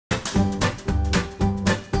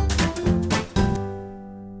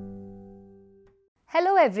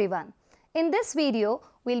Hello everyone. In this video,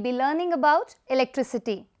 we'll be learning about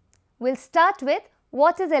electricity. We'll start with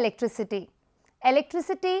what is electricity.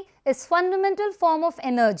 Electricity is fundamental form of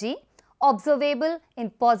energy observable in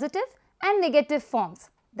positive and negative forms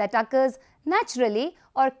that occurs naturally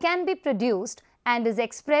or can be produced and is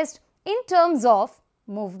expressed in terms of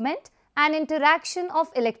movement and interaction of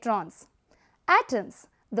electrons. Atoms,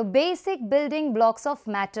 the basic building blocks of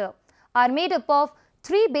matter, are made up of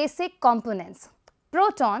three basic components: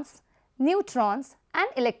 protons, neutrons and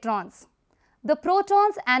electrons. The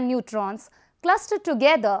protons and neutrons cluster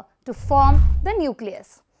together to form the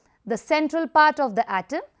nucleus, the central part of the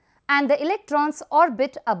atom, and the electrons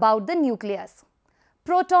orbit about the nucleus.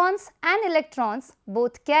 Protons and electrons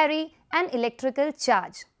both carry an electrical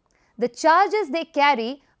charge. The charges they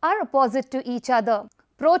carry are opposite to each other.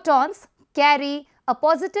 Protons carry a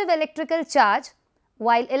positive electrical charge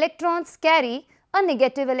while electrons carry a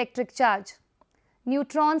negative electric charge.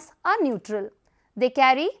 Neutrons are neutral. They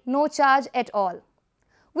carry no charge at all.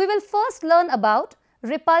 We will first learn about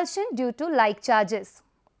repulsion due to like charges.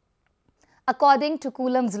 According to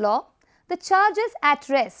Coulomb's law, the charges at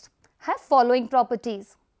rest have following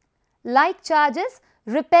properties. Like charges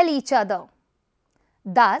repel each other.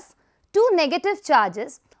 Thus, two negative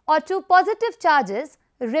charges or two positive charges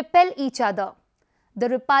repel each other. The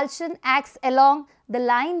repulsion acts along the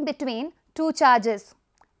line between two charges.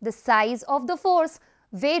 The size of the force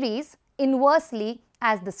varies inversely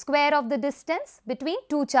as the square of the distance between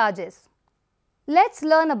two charges. Let's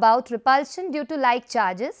learn about repulsion due to like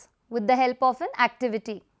charges with the help of an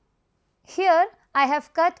activity. Here I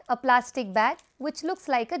have cut a plastic bag which looks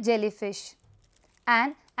like a jellyfish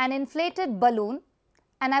and an inflated balloon,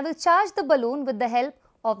 and I will charge the balloon with the help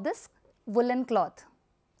of this woolen cloth.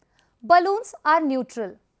 Balloons are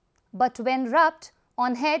neutral, but when rubbed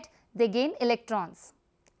on head they gain electrons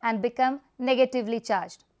and become negatively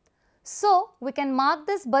charged. So, we can mark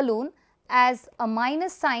this balloon as a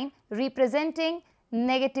minus sign representing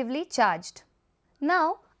negatively charged.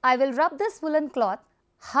 Now, I will rub this woolen cloth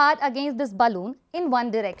hard against this balloon in one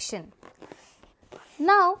direction.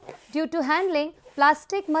 Now, due to handling,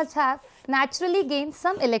 plastic must have naturally gained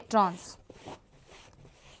some electrons.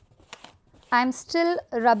 I am still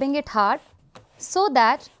rubbing it hard so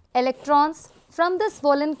that electrons from this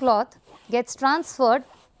woolen cloth gets transferred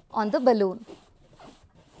on the balloon.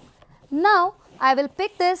 Now, I will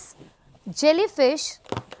pick this jellyfish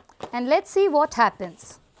and let's see what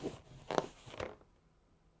happens.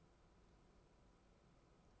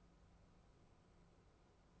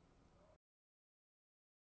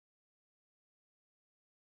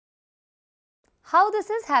 How this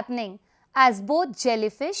is happening? As both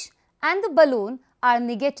jellyfish and the balloon are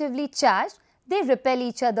negatively charged, they repel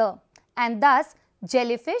each other and thus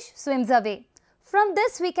jellyfish swims away. From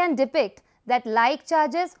this we can depict that like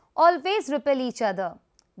charges always repel each other.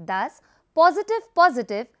 Thus,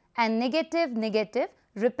 positive and negative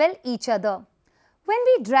repel each other. When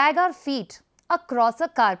we drag our feet across a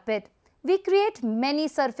carpet, we create many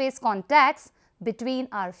surface contacts between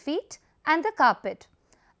our feet and the carpet,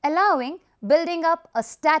 allowing building up a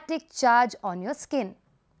static charge on your skin.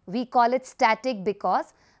 We call it static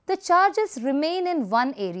because the charges remain in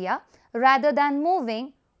one area rather than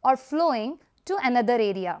moving or flowing to another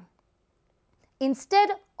area.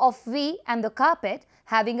 Instead of we and the carpet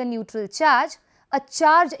having a neutral charge, a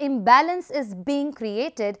charge imbalance is being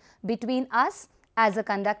created between us as a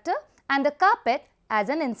conductor and the carpet as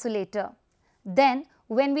an insulator. Then,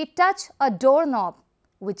 when we touch a doorknob,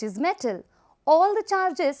 which is metal, all the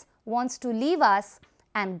charges wants to leave us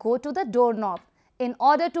and go to the doorknob in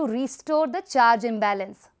order to restore the charge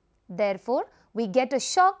imbalance. Therefore, we get a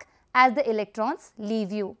shock as the electrons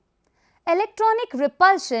leave you. Electronic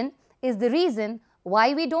repulsion is the reason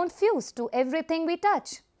why we don't fuse to everything we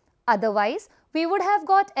touch. Otherwise, we would have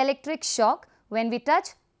got electric shock when we touch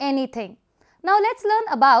anything. Now, let's learn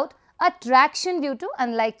about attraction due to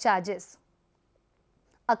unlike charges.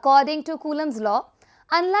 According to Coulomb's law,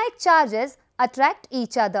 unlike charges attract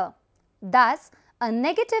each other. Thus, a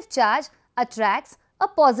negative charge attracts a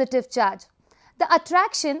positive charge. The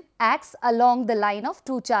attraction acts along the line of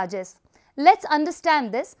two charges. Let's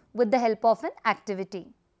understand this with the help of an activity.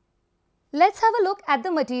 Let's have a look at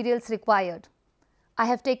the materials required. I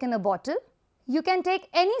have taken a bottle. You can take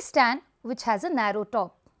any stand which has a narrow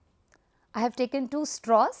top. I have taken two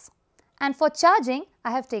straws, and for charging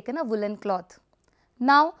I have taken a woolen cloth.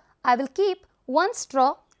 Now, I will keep one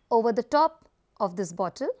straw over the top of this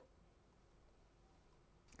bottle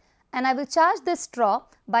and I will charge this straw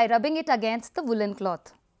by rubbing it against the woolen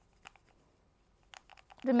cloth.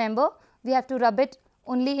 Remember, we have to rub it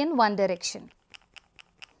only in one direction.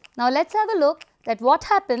 Now, let's have a look that what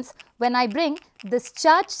happens when I bring this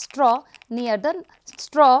charged straw near the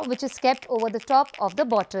straw which is kept over the top of the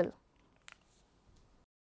bottle.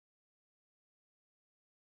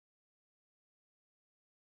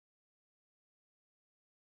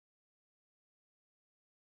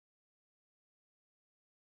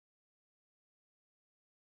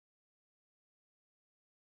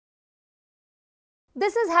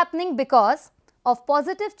 This is happening because of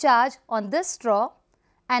positive charge on this straw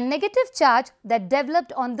and negative charge that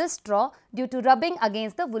developed on this straw due to rubbing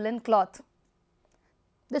against the woolen cloth.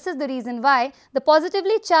 This is the reason why the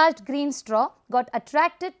positively charged green straw got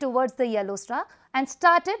attracted towards the yellow straw and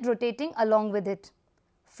started rotating along with it.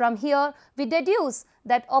 From here, we deduce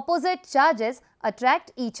that opposite charges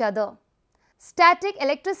attract each other. Static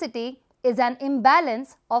electricity is an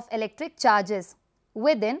imbalance of electric charges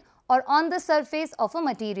within or on the surface of a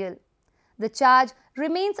material. The charge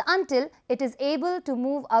remains until it is able to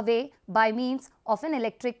move away by means of an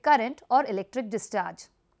electric current or electric discharge.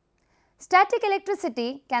 Static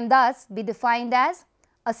electricity can thus be defined as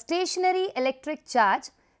a stationary electric charge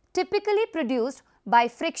typically produced by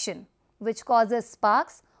friction, which causes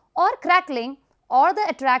sparks or crackling or the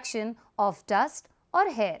attraction of dust or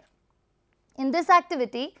hair. In this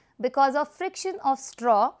activity, because of friction of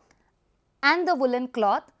straw and the woolen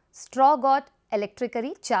cloth, straw got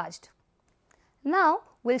electrically charged. Now,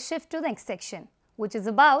 we will shift to the next section, which is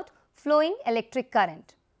about flowing electric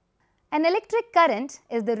current. An electric current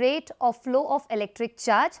is the rate of flow of electric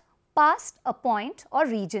charge past a point or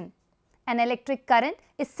region. An electric current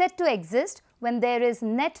is said to exist when there is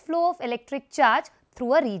net flow of electric charge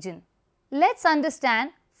through a region. Let's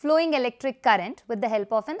understand flowing electric current with the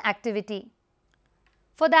help of an activity.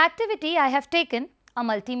 For the activity, I have taken a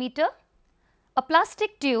multimeter, a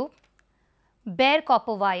plastic tube, bare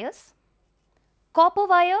copper wires, copper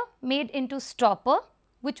wire made into stopper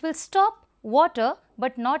which will stop water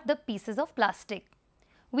but not the pieces of plastic.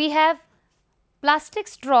 We have plastic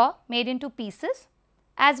straw made into pieces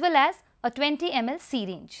as well as a 20 ml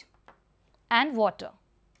syringe and water.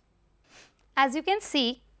 As you can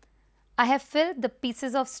see, I have filled the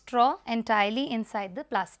pieces of straw entirely inside the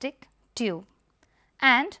plastic tube,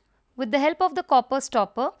 and with the help of the copper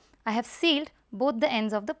stopper, I have sealed both the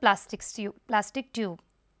ends of the plastic tube,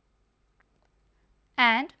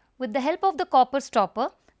 and with the help of the copper stopper,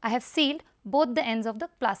 I have sealed both the ends of the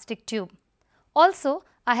plastic tube. Also,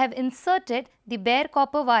 I have inserted the bare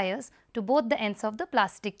copper wires to both the ends of the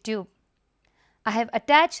plastic tube. I have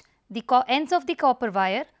attached the ends of the copper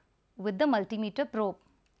wire with the multimeter probe.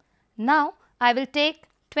 Now, I will take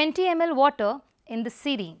 20 ml water in the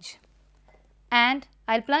syringe and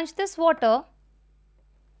I will plunge this water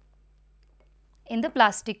in the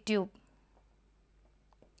plastic tube.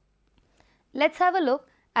 Let's have a look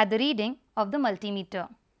at the reading of the multimeter.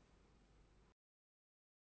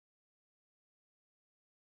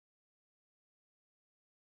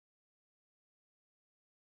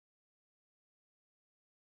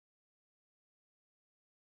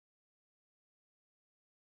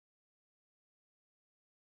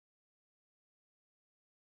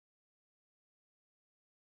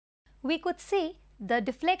 We could see the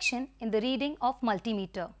deflection in the reading of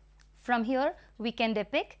multimeter. From here, we can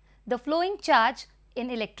depict the flowing charge in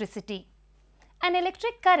electricity. An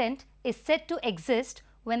electric current is said to exist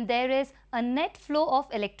when there is a net flow of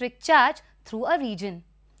electric charge through a region.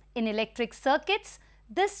 In electric circuits,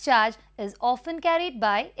 this charge is often carried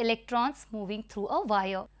by electrons moving through a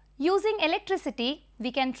wire. Using electricity,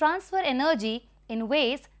 we can transfer energy in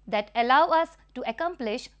ways that allow us to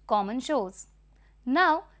accomplish common chores.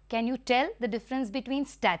 Now, can you tell the difference between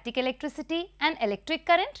static electricity and electric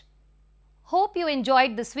current? Hope you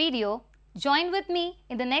enjoyed this video. Join with me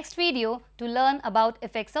in the next video to learn about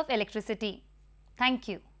effects of electricity. Thank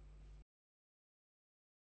you.